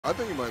I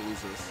think he might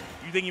lose this.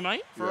 You think he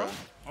might? For real?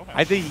 Okay.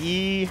 I think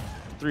E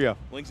 3-0.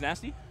 Link's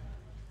nasty.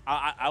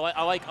 I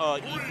like E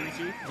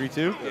 3-2.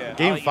 3-2? Yeah.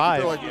 Game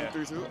 5. Like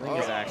 3-2?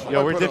 Link is actually.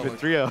 Yo, we're dipping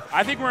 3-0.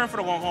 I think we're in for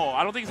the long haul.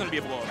 I don't think it's gonna be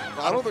a blow.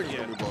 I don't think it's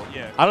gonna be a blow.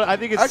 Yeah. I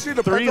think it's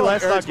Actually, 3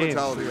 last stock games.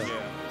 Yeah. Yeah.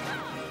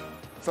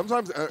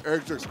 Sometimes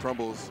Eric just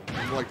crumbles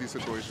in like these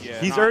situations.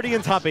 Yeah. He's already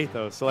in top 8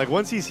 though, so like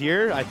once he's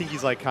here, I think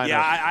he's like kind of.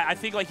 Yeah, I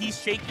think like he's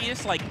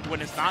shakiest like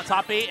when it's not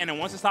top 8, and then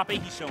once it's top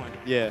 8, he's chilling.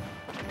 Yeah.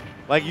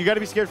 Like you got to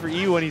be scared for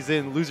E when he's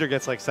in. Loser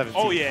gets like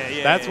 17. Oh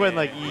yeah. That's when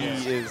like E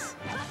is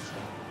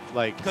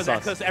like.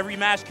 Because every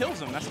match kills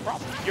him. That's the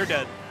problem. You're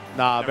dead.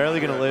 Nah, barely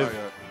gonna live.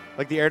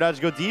 Like the air dodge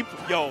go deep.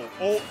 Yo,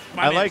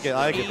 I like it.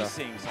 I like it though.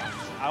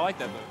 I like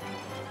that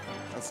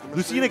though.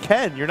 Lucina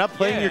can. You're not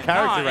playing your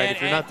character right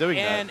if you're not doing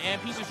that.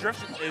 And Piece's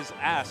drift is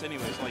ass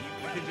anyway, so like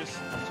you can just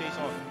chase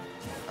off.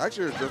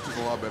 Actually, your drift is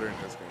a lot better in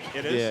this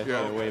game. It is?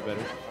 Yeah, way better.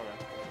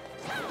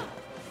 Okay.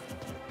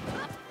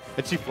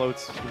 And she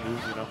floats. She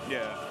moves, you know.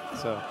 Yeah.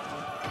 So.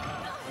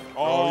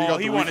 Oh,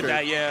 he wanted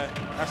that. Yeah,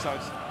 that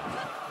sucks.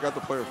 You got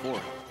the player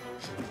 4.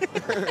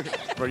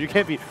 Bro, you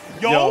can't be.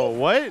 Yo,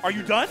 what? Are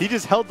you done? He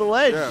just held the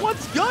ledge. Yeah.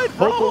 What's good,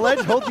 bro? Hold the ledge,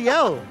 hold the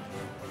L.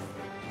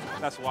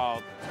 That's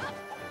wild.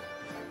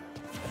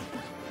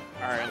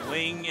 All right,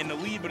 Ling in the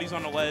lead, but he's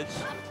on the ledge.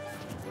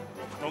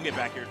 Don't get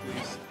back here,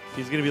 please.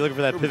 He's going to be looking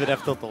for that pivot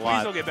F tilt a lot.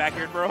 Please don't get back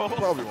here, bro.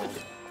 Probably won't.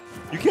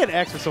 You can't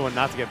ask for someone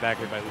not to get back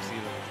here by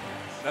Lucina.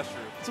 That's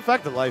true. It's a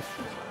fact of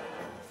life.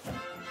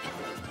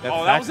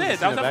 Oh, that was it.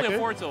 That was definitely a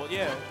forward tilt,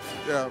 yeah.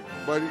 Yeah,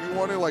 but you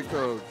wanted like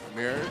the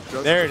nair.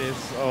 There it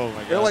is. Oh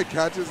my god. It like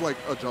catches like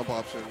a jump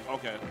option.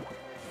 Okay.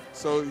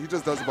 So he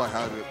just does it by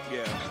habit.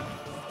 Yeah.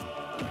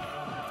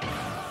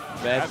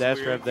 Bad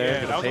dash grab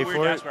there. Yeah, Gonna pay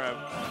for dash it. grab.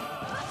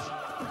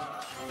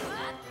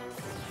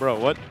 Bro,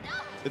 what?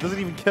 It doesn't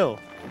even kill.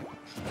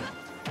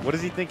 What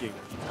is he thinking?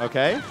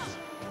 Okay.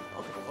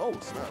 Okay. Oh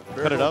snap!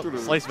 Cut it up.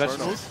 Slice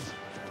vegetables.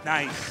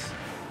 Nice.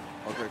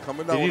 Okay,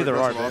 coming down Did with either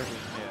aggressive are, option.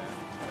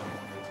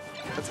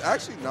 It's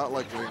actually not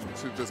like Ling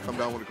to just come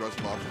down with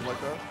aggressive options like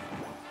that.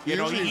 You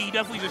know, he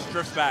definitely just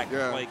drifts back.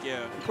 Yeah. Like,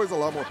 yeah. He plays a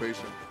lot more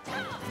patient.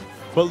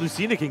 But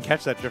Lucina can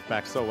catch that drift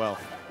back so well.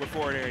 With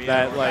forward air, yeah.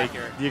 That like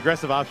the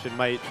aggressive option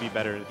might be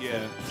better.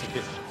 Yeah.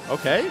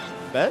 Okay.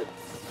 Bet.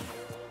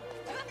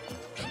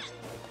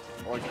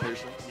 I like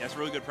patience. Yeah, it's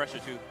really good pressure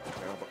too.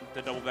 Yeah,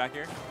 The double back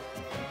air.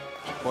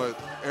 but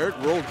Eric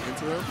rolled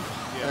into him,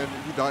 Yeah.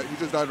 and he died. He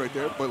just died right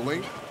there. But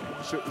Ling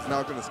is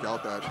not going to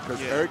scout that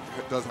because Eric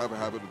does have a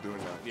habit of doing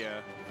that.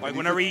 Yeah. Like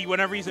whenever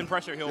he's in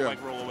pressure, he'll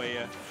like roll away.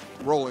 Yeah.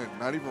 Roll in,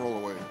 not even roll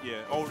away.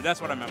 Yeah. Oh,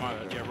 that's what I meant.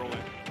 Yeah, roll in.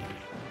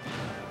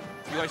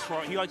 He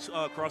likes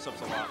cross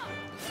ups a lot.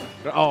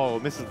 Oh,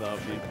 misses the up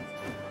B.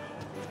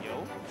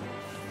 Yo.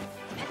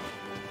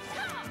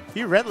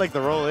 He read like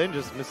the roll in,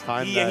 just missed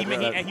time. Yeah,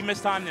 he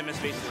missed time and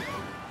missed basically.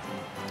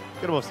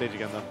 Get him off stage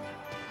again though.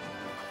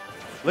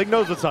 Ling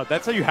knows what's up.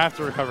 That's how you have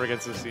to recover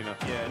against Lucina.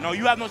 Yeah. No,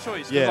 you have no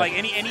choice. Yeah. Like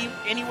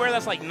anywhere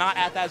that's like not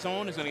at that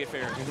zone is gonna get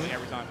fair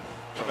every time.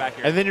 Go back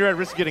here. And then you're at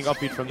risk of getting up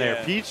beat from there.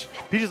 Yeah.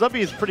 Peach's up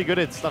B is pretty good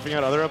at stuffing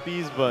out other up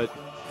Bs, but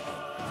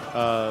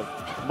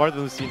Martha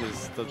Lucina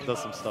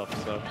does some stuff.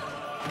 So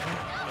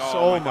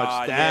so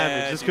much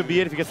damage. This could be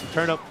it if he gets the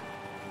turn up.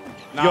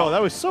 No. Yo,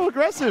 that was so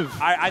aggressive.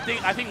 I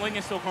think Ling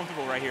is still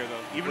comfortable right here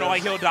though. Even though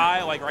like he'll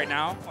die like right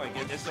now, like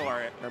it's still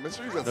alright.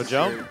 Yeah, no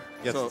jump?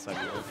 Yes, so.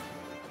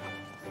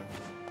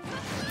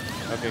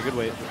 Okay, good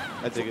weight.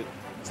 I dig it.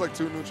 It's like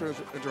 2 neutral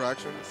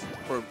interactions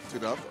for to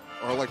death,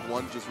 or like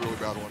 1 just really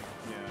bad one.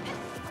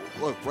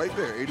 Yeah. Look, right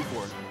there,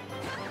 84.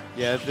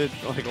 Yeah, it did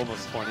like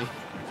almost 20.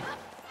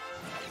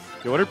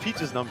 Yo, what are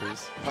Peach's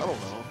numbers? I don't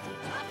know.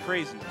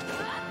 Crazy.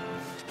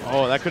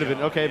 Oh, that could have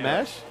been okay.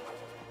 Mash.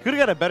 Could have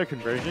got a better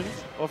conversion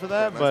off of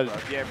that, but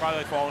yeah, probably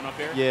like falling up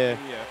there. Yeah.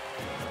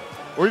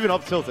 Yeah. Or even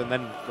up tilt and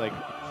then like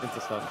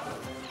into stuff.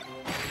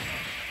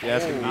 Yeah,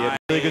 that's gonna be it.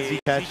 Really good Z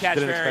catch.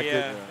 Didn't expect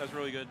it. That's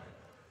really good.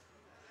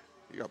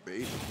 You got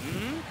bait.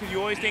 Because you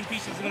always think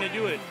Peach is gonna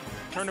do it.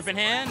 Turn up in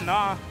hand?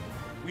 Nah.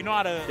 We know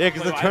how to. Yeah,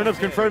 because the turn up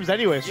confirms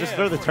anyway. It's just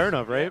throw the turn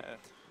up, right? Yeah.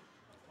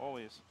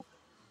 Always.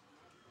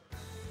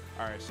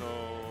 All right, so.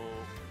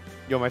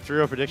 Yo, my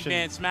 3-0 prediction.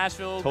 Man,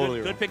 Smashville,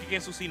 totally good pick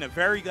against Lucina.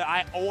 Very good.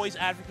 I always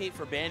advocate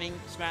for banning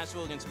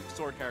Smashville against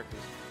sword characters,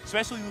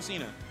 especially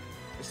Lucina.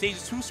 The stage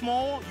is too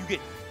small, you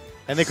get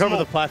And they cover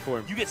the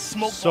platform. You get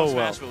smoked so on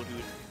well. Smashville,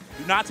 dude.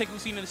 Do not take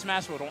Lucina to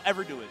Smashville. Don't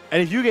ever do it.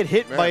 And if you get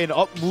hit by an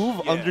up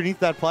move underneath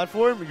that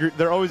platform,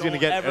 they're always going to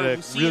get a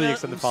really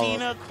extended follow-up.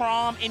 Lucina,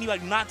 Crom, anybody,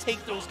 do not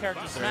take those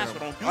characters to Smashville.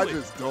 Don't do it. I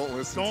just don't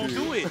listen to you.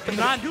 Don't do it. Do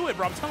not do it,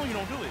 bro. I'm telling you,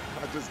 don't do it.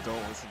 I just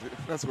don't listen to you.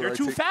 That's where You're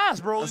too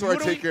fast, bro. That's where I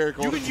take Eric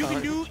all the You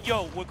can do,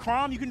 yo, with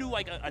Crom, you can do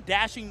like a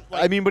dashing.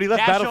 Like, I mean, but he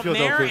left Battlefield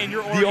open.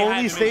 The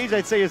only stage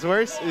I'd say is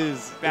worse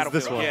is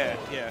this one. Yeah,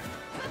 yeah.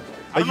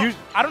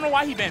 I don't know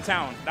why he banned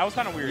Town. That was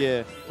kind of weird.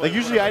 Yeah. Like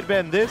usually I'd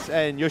ban this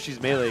and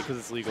Yoshi's Melee because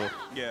it's legal.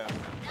 Yeah.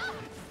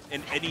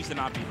 And it needs to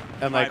not be.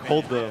 And like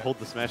hold the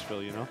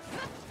Smashville, you know?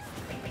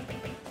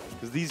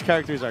 Because these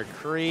characters are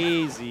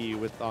crazy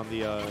on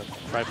the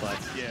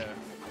triplats. Yeah.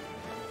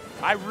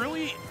 I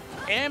really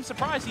am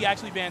surprised he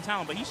actually banned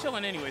Talon, but he's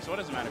chilling anyway, so it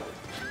doesn't matter.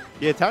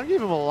 Yeah, Talon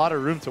gave him a lot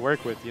of room to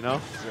work with, you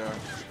know? Yeah.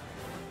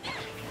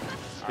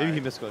 Maybe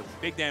he misclicked.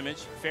 Big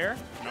damage. Fair?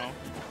 No.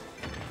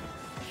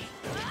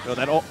 No,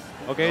 that all.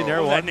 Okay,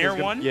 Nair one. That Nair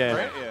one? Yeah.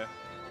 Right? Yeah.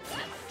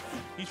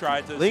 He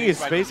tried to. Ling is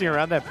spacing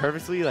around that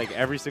perfectly, like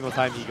every single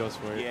time he goes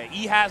for it. Yeah,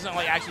 he hasn't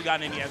like actually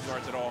gotten any edge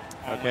guards at all.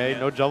 Okay,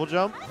 no double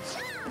jump.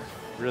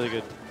 Really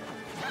good.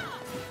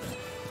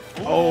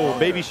 Oh,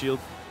 baby shield.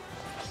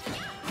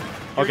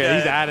 Okay,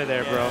 he's out of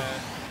there, bro.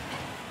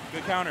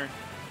 Good counter.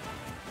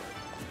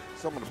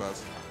 Some of the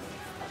best.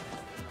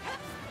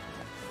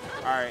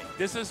 All right,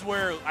 this is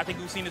where I think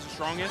Lucina is the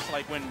strongest.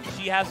 Like when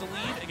she has a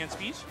lead against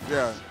Peach.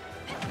 Yeah,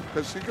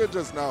 because she could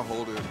just not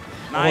hold it.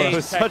 Nice. Oh, that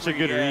was such a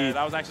good read.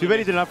 That was actually too bad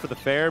he did not for the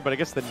fair, but I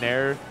guess the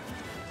Nair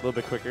a little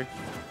bit quicker.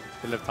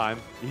 Didn't have time.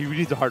 He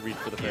needs a hard read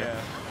for the fair.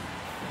 Yeah.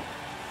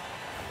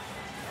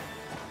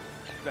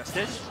 That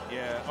Stitch?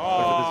 Yeah.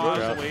 Oh,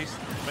 that was a waste.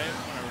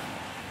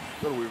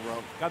 But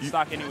whatever. Got the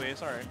stock anyway.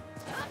 It's all right.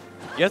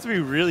 You have to be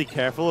really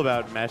careful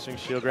about mashing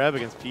shield grab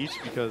against Peach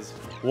because,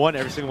 one,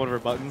 every single one of her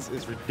buttons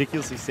is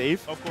ridiculously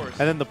safe. Of course.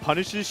 And then the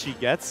punishes she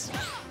gets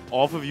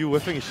off of you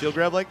whiffing a shield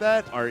grab like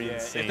that are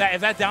insane.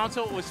 If that down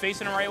tilt was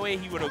facing the right way,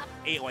 he would have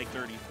ate like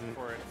 30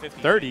 or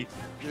 50. 30?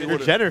 You're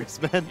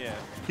generous, man. Yeah.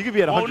 He could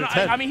be at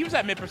 110. No, I mean, he was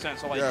at mid%,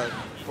 so like. Yeah,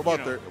 about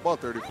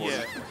 30, 40.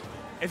 Yeah.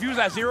 If he was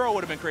at 0, it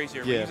would have been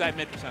crazier. But yeah. he was at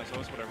mid%, so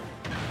it's whatever.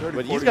 30,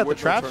 but 40, he's got the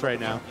traps right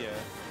now. Yeah.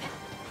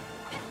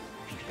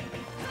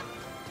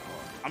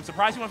 I'm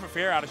surprised he went for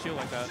fair out of shield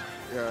like that.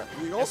 Yeah,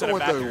 he also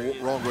went the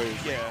wrong way.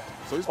 Yeah.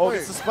 So he's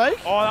playing. It's a spike?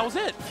 Oh, that was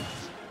it.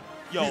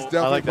 Yo, he's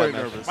definitely playing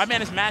that nervous. My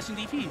man is mashing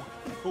DP.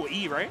 Who,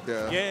 E, right?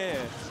 Yeah. Yeah.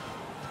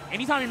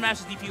 Anytime he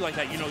mashes DP like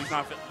that, you know he's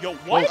not fit. Yo,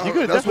 what? You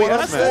could that's definitely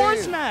what I'm Forward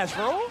saying. smash,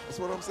 bro. That's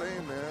what I'm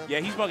saying, man. Yeah,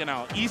 he's bugging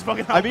out. He's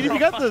bugging out. I mean, bro.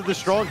 if you got the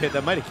strong hit,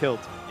 that might have killed.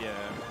 Yeah.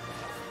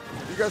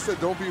 You guys said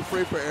don't be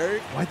afraid for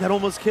Eric. Why'd that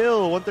almost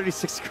kill?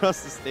 136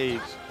 across the stage.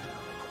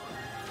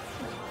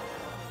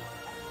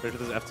 Ready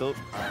for this F tilt?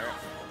 All right.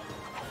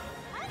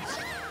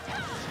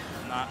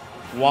 Not.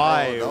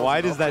 Why? No,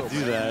 Why does that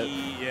do that?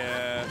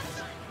 Yeah.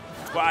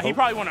 Well, he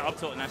probably wanted up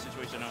tilt in that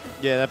situation, though.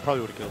 Yeah, that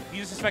probably would have killed. He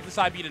just expected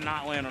side B to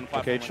not land on the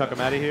platform. Okay, chuck him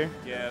out of here.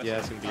 Yeah. Yeah,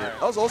 that's going to be it.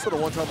 That was also the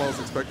one time I was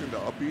expecting the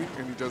up B,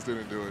 and he just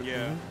didn't do it.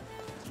 Yeah.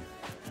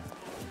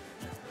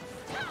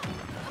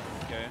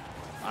 Okay.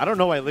 I don't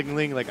know why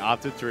LingLing like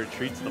opted to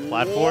retreat to the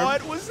platform.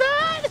 What was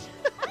that?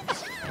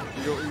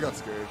 You got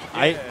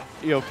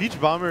scared.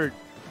 Peach Bomber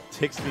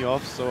ticks me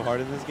off so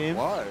hard in this game.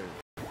 Why?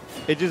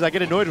 I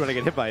get annoyed when I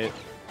get hit by it.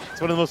 It's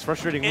one of the most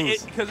frustrating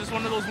moves. Because it's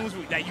one of those moves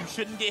that you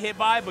shouldn't get hit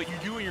by, but you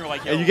do, and you're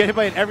like, yo. And you get hit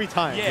by it every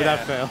time without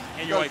fail.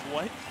 And you're like,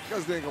 what? You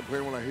guys didn't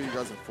complain when I hear you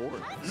guys in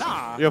forward.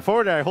 Nah. Yo,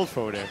 forward air, I hold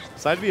forward air.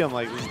 Side B, I'm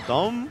like, this is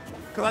dumb.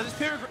 Because I just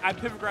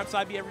pivot grab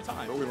side B every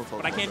time. No, we don't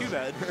talk but I can't do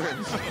that.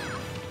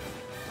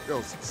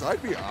 Yo,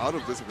 side B out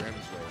of disadvantage,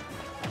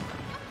 though.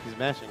 He's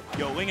mashing.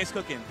 Yo, Ling is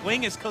cooking.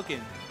 Ling is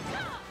cooking.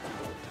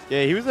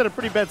 Yeah, he was at a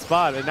pretty bad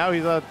spot, and now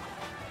he's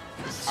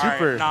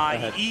super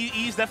ahead.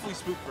 He's definitely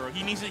spooked, bro.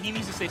 He needs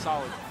to stay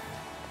solid.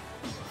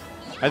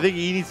 I think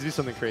he needs to do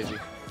something crazy.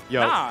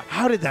 Yo,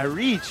 how did that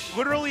reach?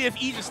 Literally, if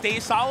E just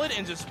stays solid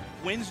and just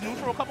wins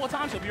neutral a couple of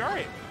times, he'll be all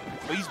right.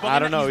 But he's bugging I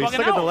don't know. He's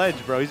stuck out. at the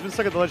ledge, bro. He's been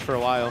stuck at the ledge for a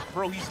while.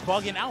 Bro, he's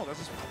bugging out. That's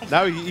his problem.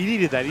 Now he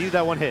needed that. He needed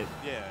that one hit.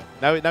 Yeah.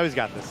 Now he's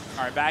got this.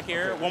 All right, back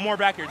air. One more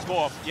back air. Just go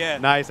off. Yeah.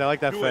 Nice. I like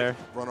that fair.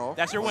 Run off.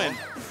 That's your win.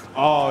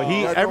 Oh,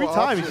 every no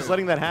time option. he's just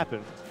letting that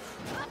happen.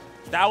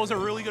 That was a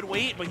really good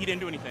wait, but he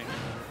didn't do anything.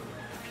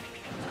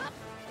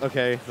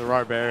 Okay, the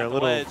raw bear, a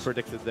little ledge.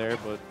 predicted there,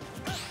 but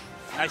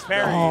Nice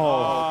parry.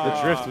 oh,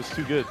 the drift was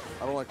too good.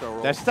 I don't like that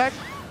roll. Dash attack.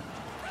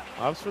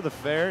 Ops for the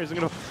fair. Isn't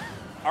gonna.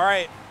 All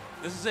right,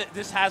 this is it.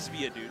 This has to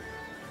be it, dude.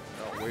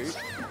 No, wait.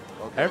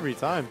 Okay. Every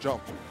time.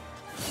 Jump.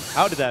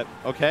 How did that?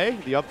 Okay,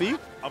 the up B.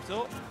 Up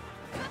tilt.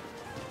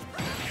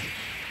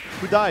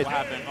 Who died? What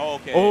happened? Oh,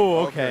 okay.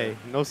 Oh, okay.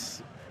 No.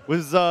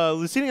 Was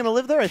Lucina gonna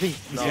live there? I think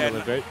Lucina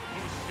lived, right?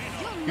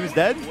 He was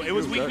dead? It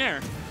was weak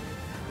Nair.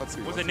 Let's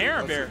see. Was it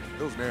Nair or Bear?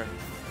 It was Nair.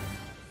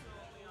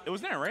 It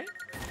was Nair, right?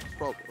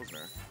 Probably it was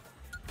Nair.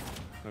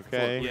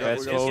 Okay, Yeah,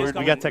 fast it's forward.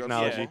 coming. We got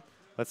technology. Yeah.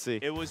 Let's see.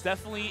 It was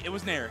definitely, it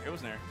was Nair. It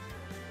was Nair.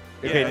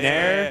 Okay,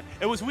 Nair. Yeah.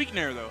 It was weak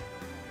Nair, though.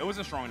 It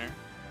wasn't strong Nair.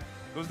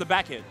 It was the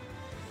back hit.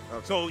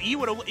 Okay. So E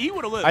would have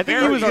lived. I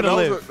think he was going to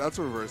live. That's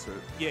a reverse hit.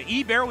 Yeah,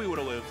 E barely would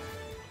have lived.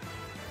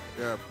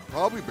 Yeah,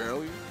 probably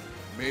barely.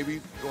 Maybe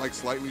like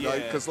slightly. Yeah.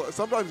 Because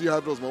sometimes you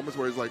have those moments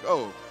where it's like,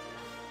 oh,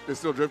 they're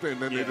still drifting,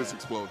 and then they just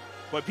explode.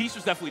 But Peach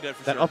was definitely dead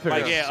for That sure. up air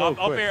Like, is yeah, so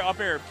up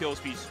air kills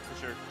Peach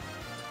for sure.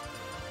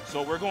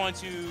 So we're going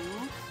to...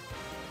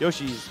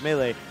 Yoshi's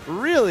melee.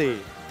 Really?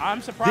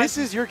 I'm surprised. This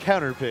is your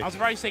counter pick. I'm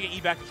surprised he's taking E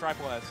back to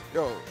triple S.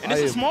 Yo, And this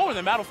is smaller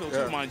than Battlefield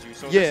too, mind you.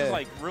 So this is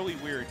like really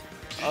weird.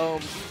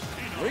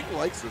 Link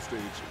likes this stage.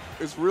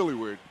 It's really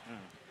weird.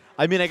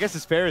 I mean, I guess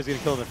his fair is going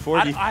to kill him at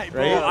 40,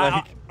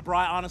 Bro,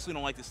 I honestly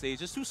don't like this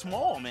stage. It's too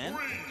small, man.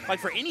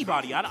 Like for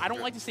anybody, I don't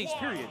like the stage,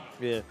 period.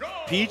 Yeah.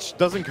 Peach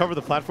doesn't cover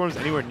the platforms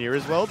anywhere near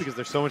as well because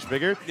they're so much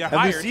bigger. Yeah, and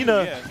higher,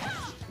 Lucina,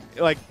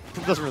 too, like,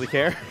 doesn't really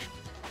care.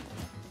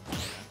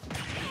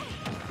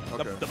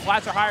 The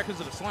flats are higher because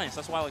of the slants.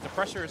 That's why like the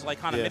pressure is like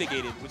kind of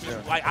mitigated, which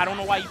is like I don't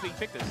know why you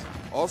picked this.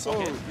 Also,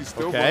 you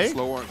still run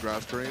slower on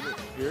grass terrain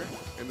here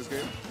in this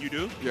game. You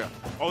do? Yeah.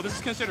 Oh, this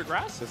is considered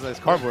grass? It's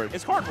cardboard.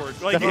 It's cardboard.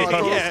 Like, I thought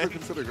it was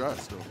considered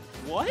grass still.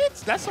 What?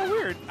 That's so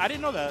weird. I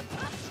didn't know that.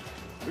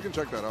 We can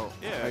check that out.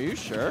 Yeah. Are you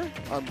sure?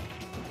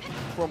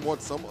 From what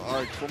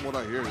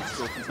I hear, it's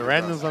still considered The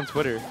randoms grass. on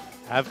Twitter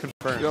have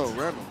confirmed. Yo,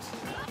 randoms.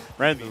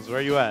 Randoms, where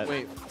are you at?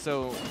 Wait,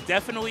 so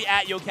Definitely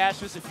at Yo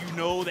Cassius if you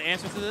know the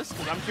answer to this,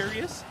 because I'm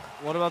curious.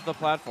 what about the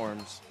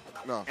platforms?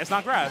 No. It's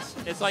not grass.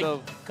 It's like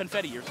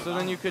confetti or something. So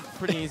then you could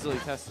pretty easily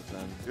test it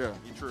then. Yeah.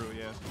 True,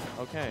 yeah.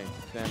 Okay,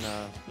 then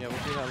yeah, we'll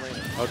do that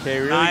later. Okay,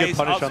 really nice good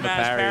punish up on the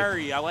smash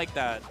parry. I like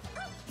that.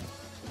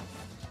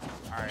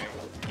 All right.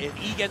 If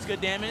E gets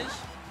good damage,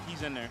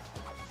 he's in there.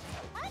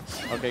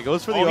 Okay,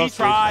 goes for the he off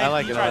stage. I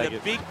like he it. tried I like the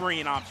it. big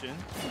brain option.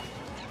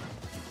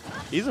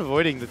 He's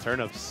avoiding the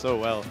turnips so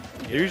well.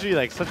 They're usually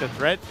like such a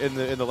threat in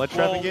the ledge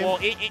trapping game. Well,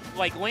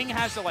 like Ling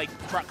has to like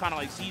kind of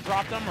like C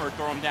drop them or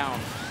throw them down.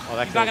 Oh,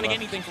 that He's not gonna get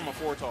anything from a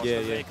forward toss.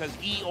 Yeah, Because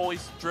E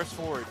always drifts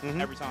forward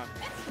every time.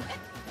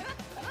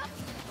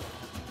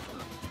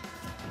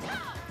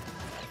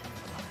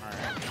 All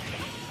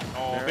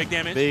right. Oh, big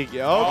damage. Big.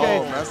 Okay.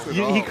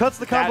 Oh, he cuts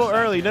the combo That's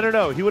early.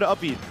 No. He would have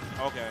upbeat.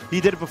 Okay. He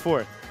did it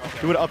before. Okay.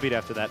 He would have upbeat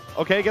after that.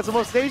 Okay, gets him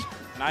off stage.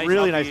 Nice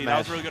really upbeat. nice That match.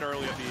 was really good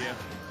early upbeat, yeah.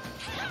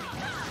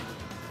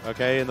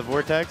 Okay, in the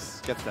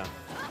vortex, gets down.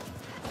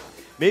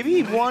 Maybe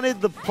he wanted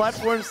the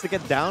platforms to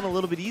get down a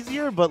little bit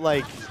easier, but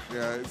like,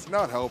 Yeah, it's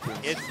not helping.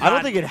 I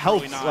don't think it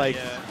helps. Really not, like,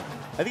 yeah.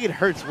 I think it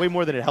hurts way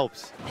more than it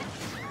helps.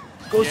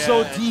 Goes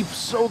so deep,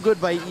 so good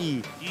by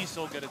E. He's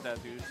so good at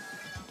that, dude.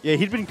 Yeah,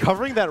 he'd been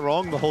covering that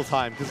wrong the whole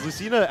time because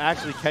Lucina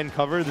actually can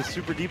cover the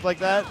super deep like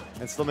that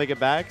and still make it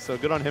back. So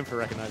good on him for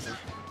recognizing.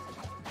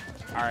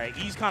 All right,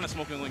 he's kind of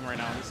smoking Ling right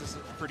now. This is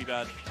pretty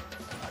bad.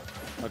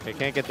 Okay,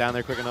 can't get down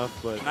there quick enough,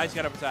 but Nice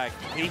get up attack.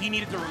 He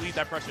needed to relieve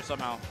that pressure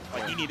somehow.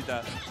 Like, he needed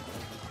that.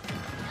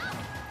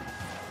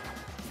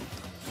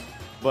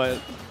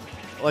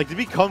 like to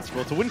be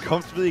comfortable, to win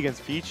comfortably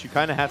against Peach, you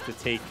kind of have to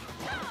take,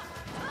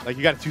 like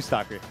you got a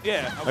two-stocker.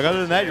 Yeah. Like other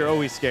than that, you're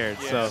always scared.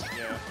 Yeah, So,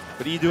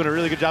 but E doing a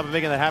really good job of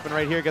making that happen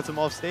right here. Gets him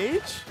off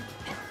stage.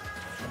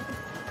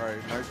 All right,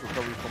 nice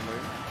recovery from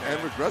Ling.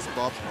 And regressive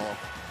option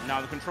off.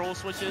 Now the control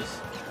switches.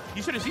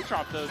 You should have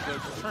Z-dropped the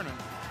turner.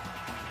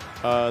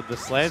 The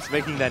slants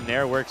making that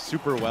nair work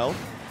super well.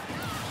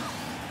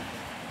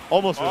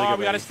 Almost really good.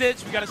 We got a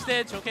stitch. We got a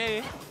stitch.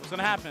 Okay. What's going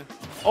to happen?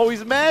 Oh,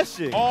 he's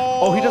mashing.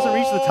 Oh, he doesn't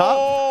reach the top?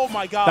 Oh,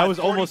 my God. That was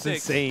almost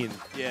 46. insane.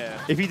 Yeah.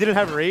 If he didn't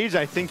have rage,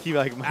 I think he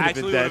like might have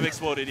been Actually dead. would have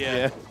exploded,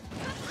 yeah.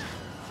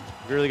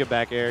 Really good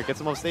back air.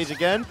 Gets him off stage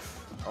again.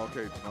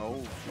 Okay,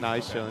 no. Nah,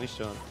 he's chilling. He's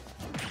chilling.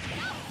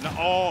 No,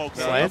 oh,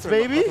 okay. Slants,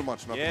 Nothing baby?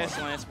 much, nothing Yeah, much.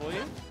 slants, boy.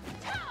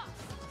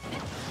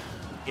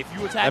 If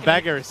you attack That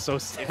back air is so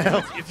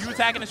stale. if you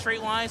attack in a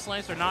straight line,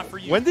 slants are not for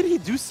you. When did he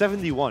do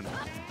 71?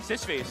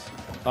 Stitch face.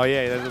 Oh,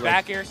 yeah. That was like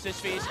Back air, stitch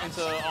face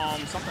into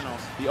something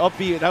else. the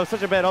upbeat. That was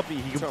such a bad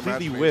upbeat. He It's a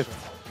completely imagination.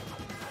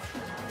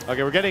 whiffed.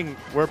 Okay,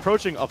 we're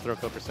approaching up throw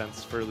kill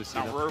percents for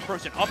Lucina. Now we're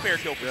approaching up air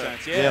kill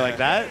percents. Yeah. Yeah, like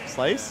that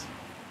slice.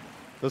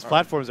 Those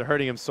platforms are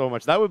hurting him so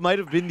much. That might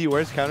have been the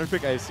worst counter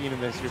pick I've seen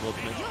in the history of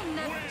Ultimate. You'll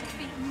never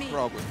defeat me.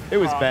 Probably. It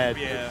was bad.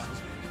 Yeah.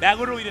 That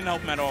literally didn't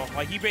help him at all.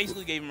 Like, he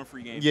basically gave him a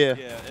free game. Yeah.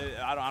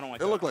 I don't like It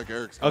that. looked like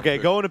Eric's. Okay,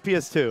 going to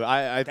PS2.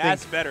 I think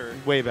That's better.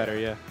 way better.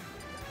 Yeah.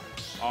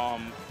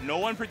 No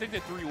one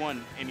predicted 3-1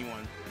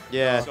 anyone.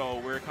 Yeah. So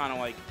we're kind of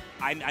like,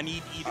 I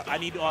need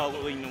Ling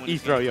to win E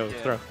this throw, game. yo,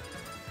 Yeah. throw.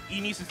 E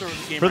needs to throw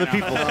this game For the right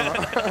people.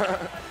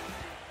 now.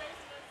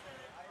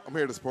 I'm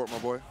here to support my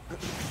boy.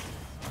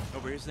 No,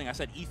 but here's the thing. I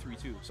said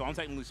E3 too, so I'm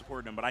technically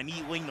supporting him, but I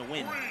need Ling to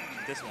win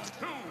this one.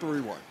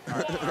 3-1. All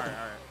right.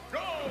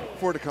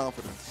 For the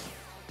confidence.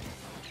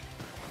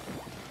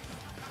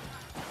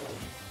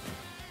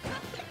 All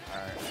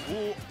right.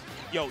 Ooh.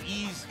 Yo,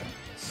 E's.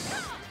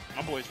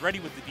 My boy's ready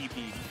with the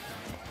DP.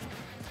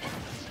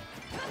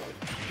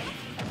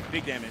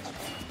 Big damage.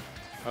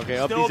 Okay,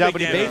 up Still he's out, big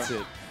but he damage. baits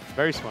it.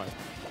 Very smart.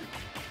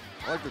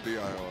 I like the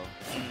DIO.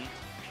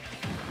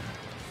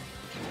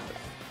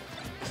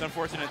 It's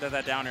unfortunate that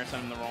that down air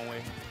sent him the wrong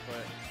way,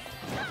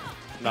 but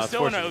No, he's it's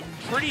still in a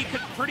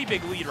fortunate. pretty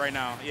big lead right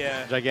now.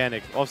 Yeah.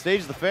 Gigantic. Off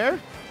stage, the fair?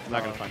 I'm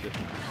not going to find it.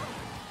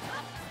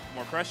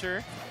 More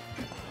pressure.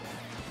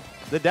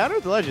 The down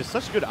at the ledge is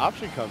such good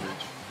option coverage.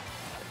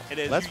 It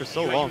is. That's for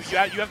so long. You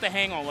have to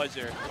hang on ledge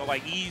there. But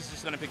like E's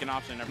just gonna pick an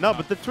option. Every No, time.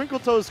 but the Twinkle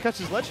Toes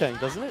catches ledge hang,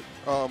 doesn't it?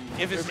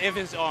 if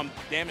his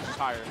damage is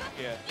higher,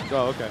 yeah.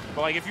 Oh, okay.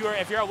 But like if you're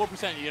at low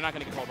percent, you're not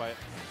gonna get called by it.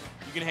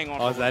 You can hang on.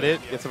 Oh, for is a that little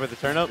it? bit, Gets him at the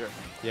turn up? Yeah.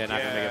 Yeah,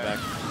 not going to make it back.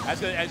 That's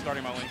good. That's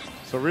starting my lane.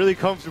 So really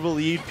comfortable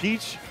lead.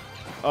 Peach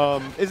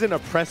isn't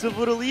oppressive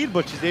with a lead,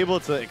 but she's able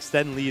to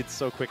extend leads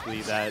so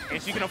quickly that...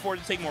 And she can afford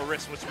to take more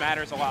risks, which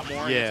matters a lot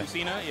more in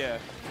Lucina. Yeah.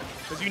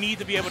 Because you need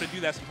to be able to do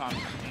that sometimes.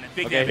 And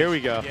big Okay, damage. here we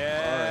go.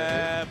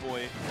 Yeah,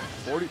 boy.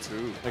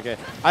 42. Okay.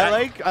 I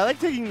like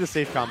taking the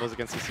safe combos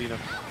against Lucina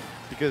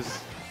because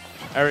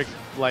Eric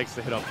likes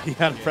to hit up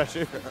out of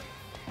pressure.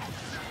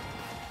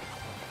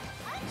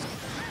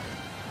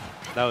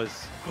 That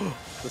was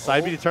the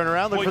side B to turn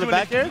around. Look Boy, for the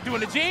back air. Doing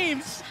the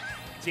James.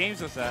 James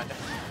does that.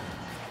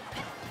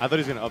 I thought he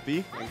was going to up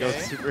B and go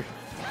super.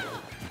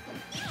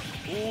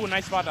 Ooh,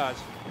 nice spot dodge.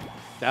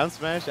 Down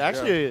smash.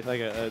 Actually, like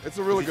it's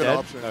a really good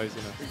option no, he's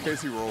in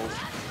case he rolls.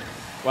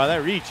 Wow,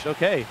 that reach.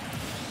 Okay.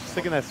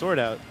 Sticking that sword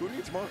out. Who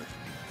needs Marth?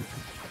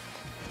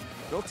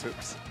 No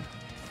tips.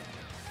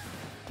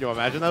 Yo,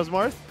 imagine that was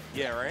Marth.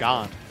 Yeah, right?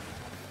 Gone.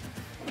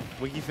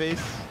 Winky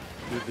face.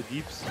 Do the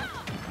deeps.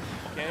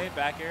 Okay,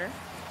 back air.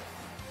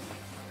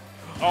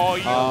 Oh,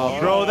 you.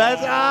 Bro,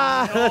 that's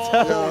that's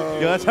how, Yo.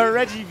 yo, that's how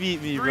Reggie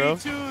beat me, bro.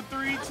 3-2,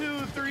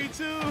 3-2,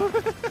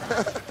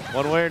 3-2.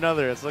 One way or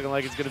another, it's looking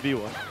like it's gonna be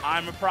one.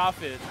 I'm a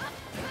prophet.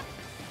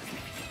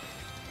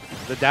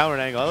 The downward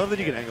angle. I love that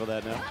you can angle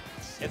that now.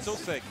 It's so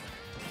sick.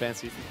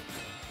 Fancy.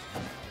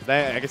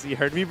 I guess you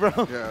heard me, bro.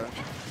 Yeah.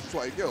 It's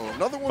like, yo,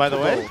 another one. By the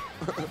way.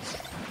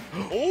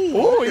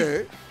 Oh,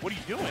 Okay. what are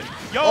you doing?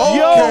 Yo,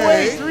 Yo,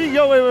 wait, 3.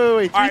 Yo,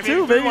 wait. 3-2. All right,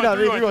 Maybe not.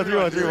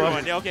 3-1,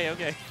 3-1. Yeah,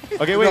 okay.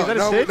 Okay, wait, No, is that a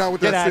not stitch? not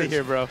with Get that out of stitch.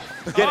 here, bro.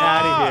 Get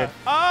out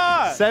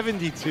of here.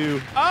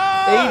 72.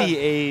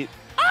 88.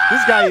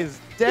 This guy is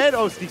dead.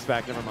 Oh, sneaks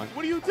back. Never mind.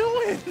 What are you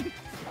doing?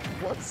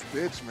 What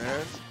stitch,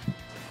 man?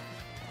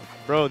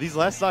 Bro, these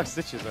last stock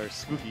stitches are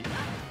spooky.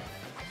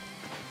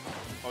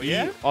 Oh,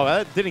 yeah? Oh,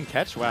 that didn't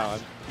catch? Wow.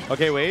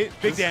 Okay, wait.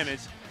 Big This- damage.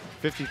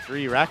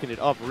 53, racking it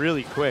up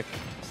really quick.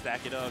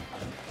 Stack it up.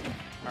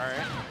 All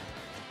right.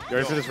 You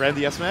ready for this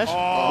Randy S smash?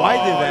 Oh, Why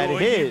did that you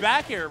hit?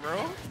 back here,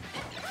 bro.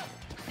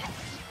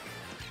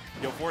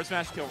 Yo, forward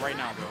smash kill right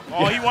now, bro.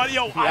 Oh, he wanted,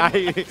 yo,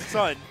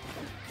 son.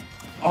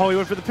 Oh, he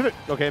went for the pivot.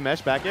 Okay,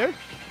 mesh, back air.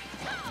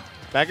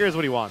 Back air is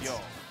what he wants. Yo,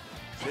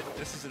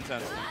 this is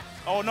intense.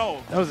 Oh,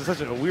 no. That was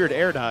such a weird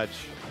air dodge.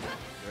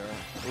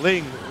 Yeah.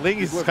 Ling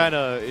is living. kind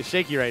of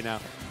shaky right now.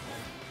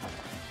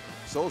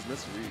 So is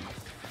Mr. Reed.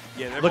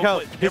 Yeah, they're Look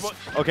both how they're his,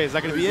 both, okay, is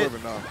that gonna be He's it?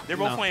 living now. they're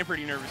both No. playing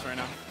pretty nervous right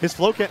now. His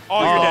flow can't. Oh,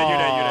 you're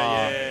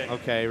dead. Yeah.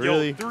 Okay, Yo,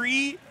 really?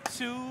 3,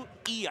 2,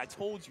 E. I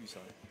told you,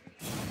 son.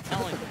 I'm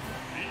telling you.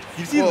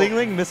 You see Whoa.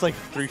 LingLing miss like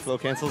 3 flow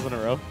cancels in a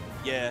row?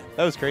 Yeah.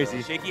 That was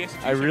crazy. Shaky execution,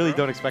 I really bro.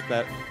 don't expect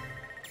that.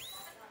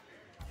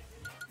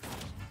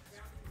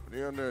 When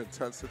you're under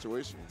intense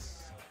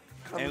situations.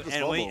 And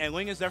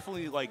Ling is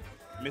definitely like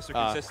Mr.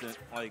 Consistent,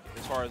 like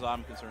as far as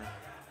I'm concerned.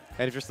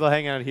 And if you're still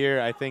hanging out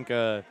here, I think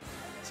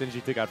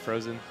Sinji got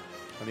frozen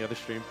on the other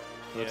stream.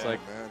 It looks Yeah.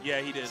 like. Man.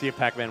 Yeah, he did. See a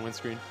Pac-Man win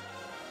screen.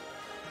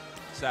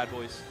 Sad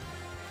boys.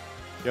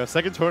 Yo,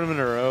 second tournament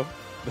in a row.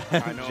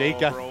 I know, Jake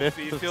got bro.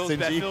 5th of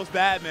That Sinji. feels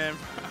bad, man.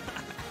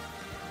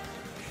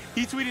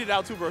 He tweeted it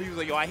out too, bro. He was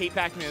like, yo, I hate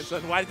Pac-Man,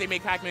 son. Why did they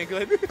make Pac-Man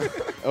good?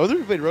 I wonder if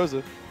he played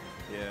Rosa.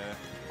 Yeah.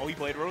 Oh, he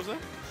played Rosa?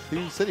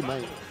 He said he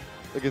might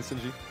against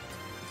Sinji.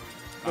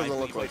 Doesn't he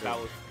look played like it.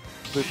 Ballard.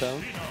 Played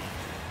Talon.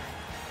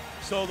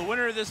 So the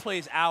winner of this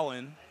plays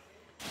Allen.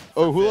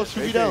 Oh, who else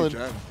should beat AKA Allen?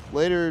 Jen.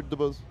 Later,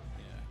 DeBose.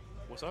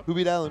 What's up? Who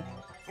beat Allen?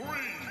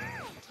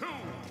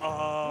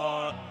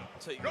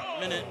 Take a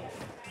minute.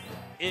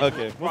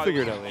 Okay, we'll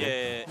figure it out later.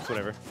 Yeah. It's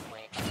whatever.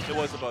 It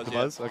was the buzz. The yeah.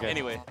 buzz? Okay.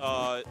 Anyway,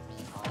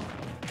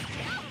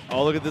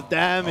 Oh, look at the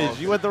damage. Oh,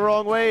 You went the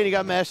wrong way and he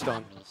got mashed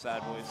on.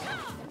 sad boys.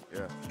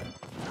 Yeah.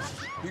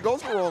 He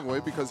goes the wrong way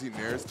because he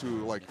nairs to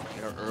like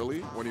early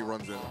when he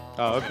runs in.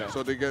 Oh, okay.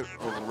 So they get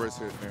a reverse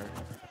hit nair.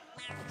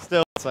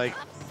 Still, it's like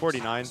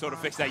 49. So to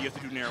fix that, you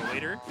have to do narrow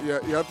later. Yeah,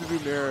 you have to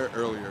do nair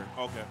earlier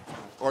Okay.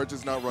 or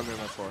just not run in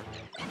that far.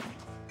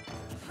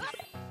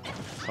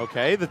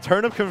 Okay, the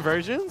turnip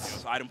conversions.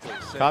 So item play.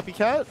 Sick.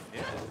 Copycat.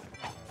 Yeah.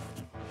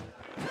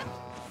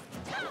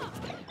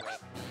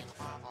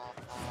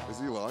 Is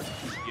he locked?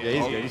 Yeah,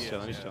 he's Oh, good. He's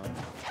chilling. He's chilling.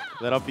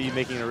 That'll be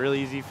making it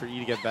really easy for E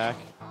to get back.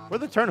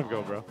 Where'd the turnip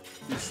go, bro?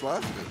 He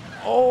slashed it.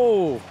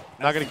 Oh!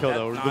 Not going to kill, that-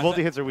 though. nah, The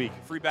multi-hits are weak.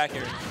 Free back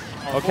air.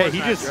 Or Okay, forward he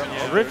smash. just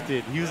Yeah.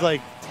 drifted. He was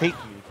like, take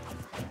me.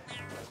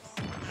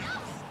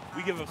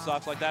 We give up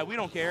stocks like that. We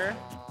don't care.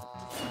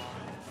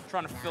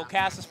 Trying to fulfill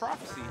Cassius'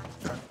 prophecy.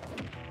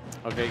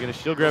 Okay, going to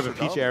shield grab a Those are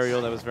Peach dumps.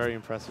 aerial. That was very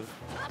impressive.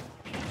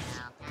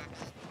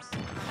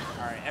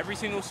 All right, every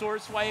single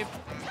sword swipe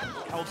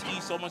helps E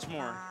so much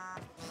more.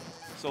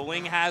 So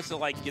Ling has to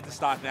like get the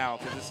stock now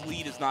because this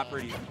lead is not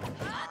pretty.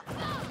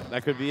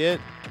 That could be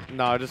it.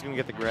 No, just going to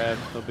get the grab.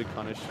 No big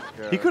punish.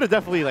 Yeah. He could have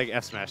definitely like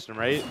F-smashed him,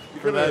 right? He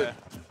For coulda-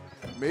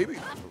 that. Maybe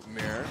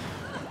nair.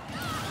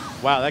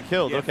 Wow, that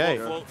killed. Yeah, okay.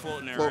 float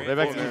in there, Float right? right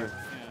back Float to in you.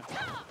 there.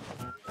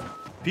 Yeah.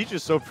 Peach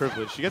is so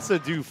privileged. She gets to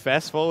do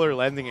fast faller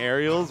landing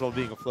aerials while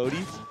being a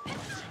floaty.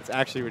 It's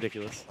actually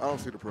ridiculous. I don't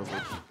see the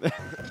privilege.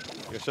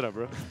 Yo, shut up,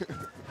 bro.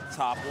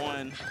 Top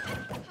one.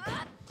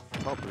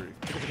 Top 3.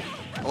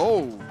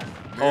 Oh.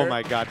 Oh nair.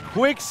 my god.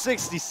 Quick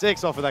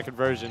 66 off of that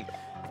conversion.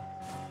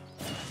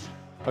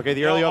 Okay,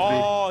 the early up B.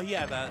 Oh,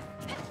 yeah, that.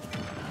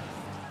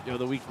 Yo,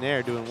 the weak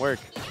nair doing work.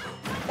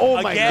 Oh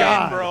Again, my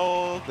god.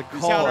 bro. The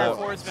He's call counter out.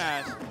 forward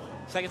smash.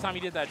 Second time he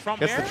did that. Trump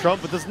Gets air? the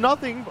trump, but there's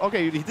nothing.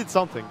 Okay, he did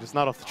something, just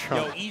not off the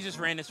trump. Yo, E just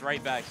ran this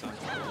right back, son.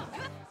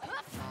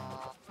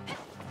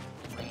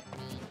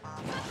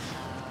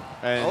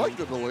 And I like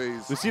the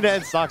delays. Lucina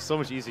ends stocks so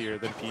much easier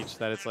than Peach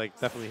that it's like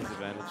definitely his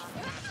advantage.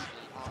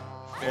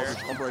 there.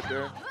 Jump right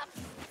there.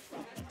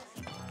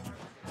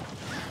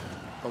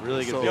 Okay,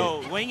 Really good so, Yo,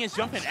 Ling is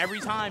jumping every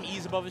time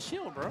E's above his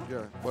shield, bro.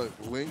 Yeah, but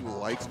Ling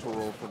likes to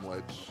roll from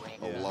ledge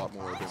a Yeah. lot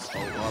more than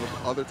a lot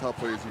of other top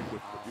players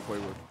you play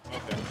with.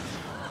 Okay.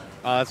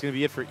 That's going to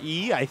be it for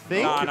E, I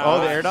think. Nah,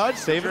 Oh, the air dodge,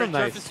 saving him.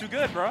 Drift Nice. is too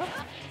good, bro.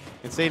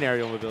 Insane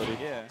aerial mobility.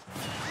 Yeah.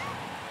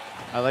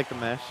 I like the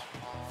mesh.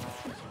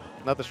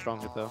 Not the strong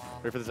hit, though.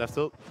 Ready for this F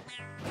tilt?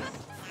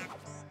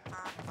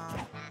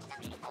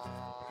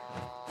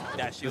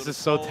 That shield This is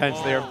so tense.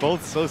 They are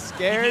both so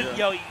scared.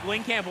 Yo,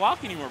 Ling can't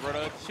block anymore, bro.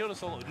 The shield is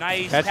so low.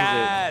 Nice Catches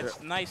catch.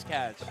 it. Nice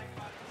catch.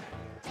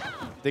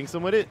 Thinks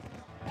him with it.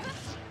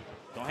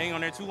 Don't hang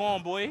on there too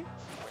long, boy.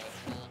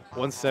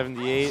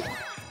 178.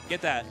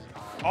 Get that.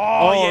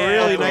 Oh, yeah.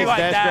 really We nice like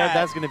dash that. grab.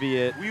 That's going to be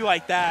it. We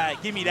like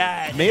that. Give me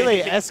that.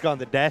 Melee-esque on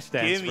the dash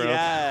dance, Give me bro.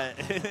 that.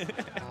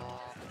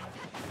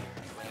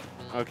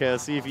 Okay,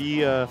 let's see if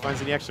he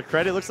finds any extra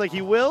credit. Looks like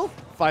he will.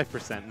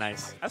 5%.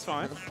 Nice. That's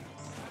fine.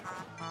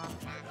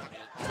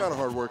 He's not a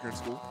hard worker in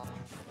school.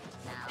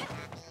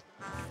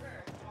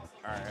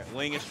 All right.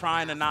 Ling is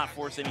trying to not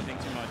force anything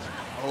too much.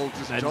 Oh,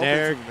 just And jump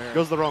there into there.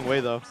 goes the wrong way,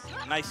 though.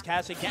 Nice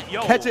catch again.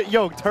 Yo. Catch it.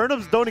 Yo,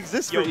 turnips don't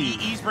exist Yo, for E.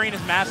 E's brain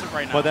is massive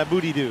right now. But that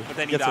booty do. But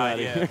then he Gets him died,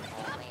 outta yeah. here.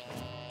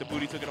 The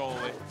booty took it all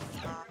away.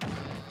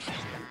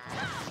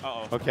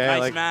 Uh-oh. Okay, Nice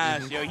like-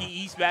 smash. Yo,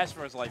 he's smashed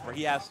for his life, bro.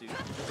 He has to.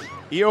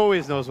 He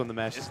always knows when the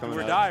mesh It's is do coming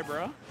or out. die,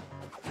 bro.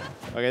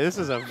 Okay, this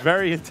is a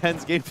very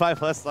intense Game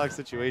 5 last stock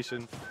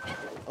situation.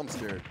 I'm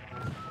scared.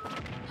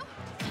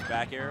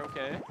 Back air,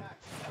 okay.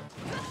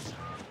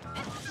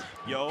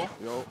 Yo.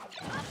 Yo. Oh,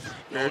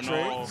 Air no.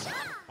 train.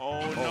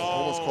 Oh, no.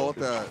 Almost caught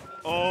that.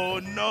 Oh,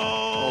 no.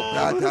 Oh,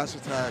 bad dash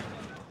attack.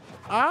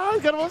 Ah,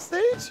 got him on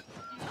stage.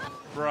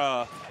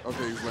 Bruh.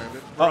 Okay, he's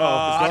landed. Bruh,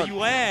 Uh-oh. how do you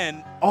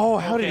land? Oh,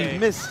 how did Okay. he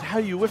miss?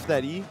 How do you whiff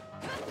that, E?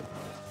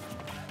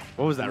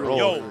 What was that roll?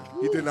 Yo.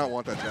 He did not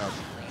want that jab.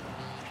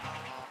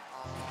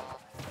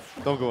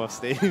 Don't go off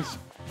stage.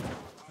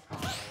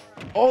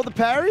 Oh, the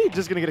parry?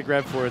 Just going to get a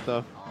grab for it,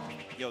 though.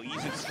 Yo,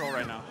 E's in control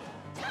right now.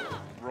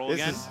 Roll This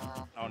again. is-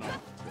 Oh, no.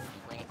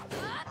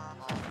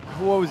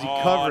 What was he Oh,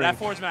 covering? that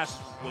forward smash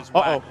was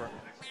Uh-oh. whack, bro.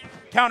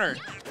 Counter.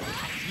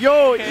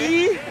 Yo,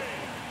 Okay. E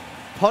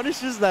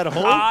punishes that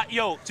hold.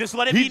 Yo, just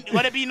let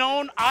it be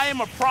known. I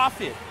am a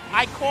prophet.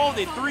 I called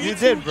it 3-2. You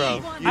did, bro.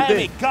 You I am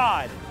did. a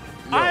god.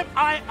 Yo.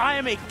 I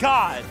am a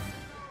god.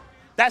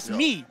 That's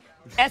me.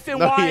 FNY,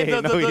 No, he ain't.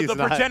 No, the he's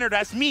not. progenitor.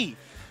 That's me.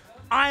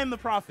 I am the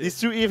prophet. These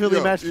two evenly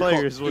Yo, matched you called-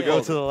 players will you go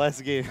called to the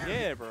last game.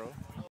 Yeah, bro.